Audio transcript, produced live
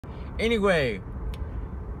Anyway,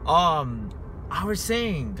 I was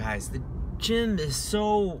saying, guys, the gym is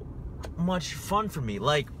so much fun for me.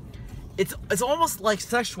 Like, it's almost like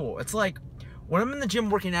sexual. It's like when I'm in the gym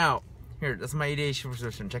working out. Here, that's my ADHD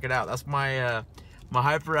position. Check it out. That's my my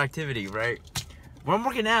hyperactivity, right? When I'm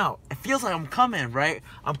working out, it feels like I'm coming, right?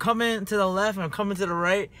 I'm coming to the left and I'm coming to the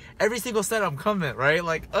right. Every single set I'm coming, right?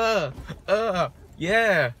 Like,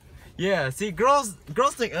 yeah. See, girls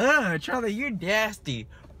think, Charlie, you're nasty.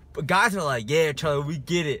 But guys are like, yeah, Charlie, we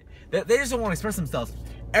get it. They just don't want to express themselves.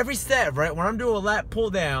 Every set, right? When I'm doing a lat pull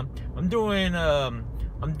down, I'm doing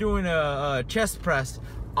a chest press.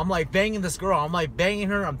 I'm like banging this girl. I'm like banging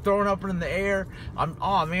her. I'm throwing up her in the air.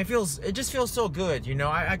 Oh man, it just feels so good. You know,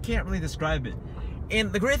 I can't really describe it.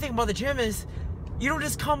 And the great thing about the gym is you don't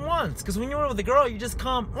just come once. Because when you're with a girl, you just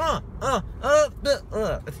come,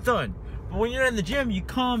 it's done. But when you're in the gym, you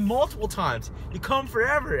come multiple times. You come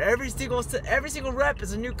forever. Every single rep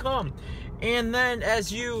is a new come. And then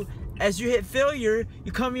as you hit failure,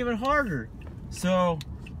 you come even harder. So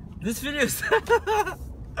this video